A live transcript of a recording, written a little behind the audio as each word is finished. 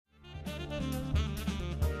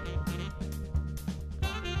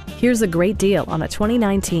Here's a great deal on a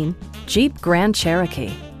 2019 Jeep Grand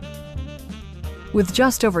Cherokee. With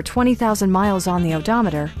just over 20,000 miles on the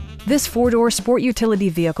odometer, this four-door sport utility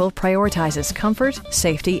vehicle prioritizes comfort,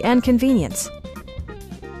 safety, and convenience.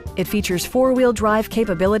 It features four-wheel drive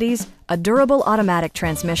capabilities, a durable automatic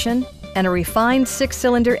transmission, and a refined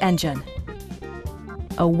six-cylinder engine.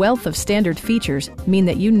 A wealth of standard features mean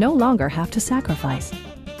that you no longer have to sacrifice,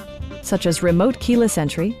 such as remote keyless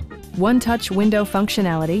entry, one-touch window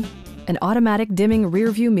functionality, an automatic dimming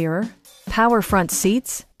rearview mirror, power front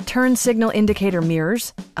seats, turn signal indicator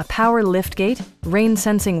mirrors, a power liftgate,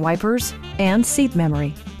 rain-sensing wipers, and seat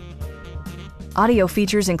memory. Audio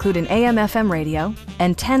features include an AM/FM radio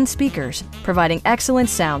and 10 speakers, providing excellent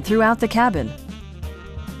sound throughout the cabin.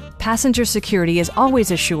 Passenger security is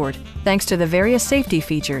always assured thanks to the various safety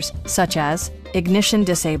features such as ignition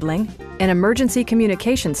disabling, an emergency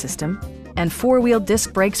communication system, and four-wheel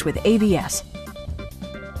disc brakes with ABS.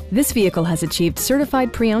 This vehicle has achieved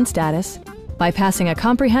certified pre-owned status by passing a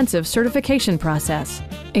comprehensive certification process,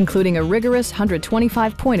 including a rigorous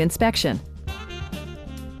 125-point inspection.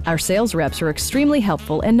 Our sales reps are extremely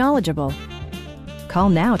helpful and knowledgeable. Call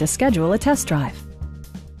now to schedule a test drive.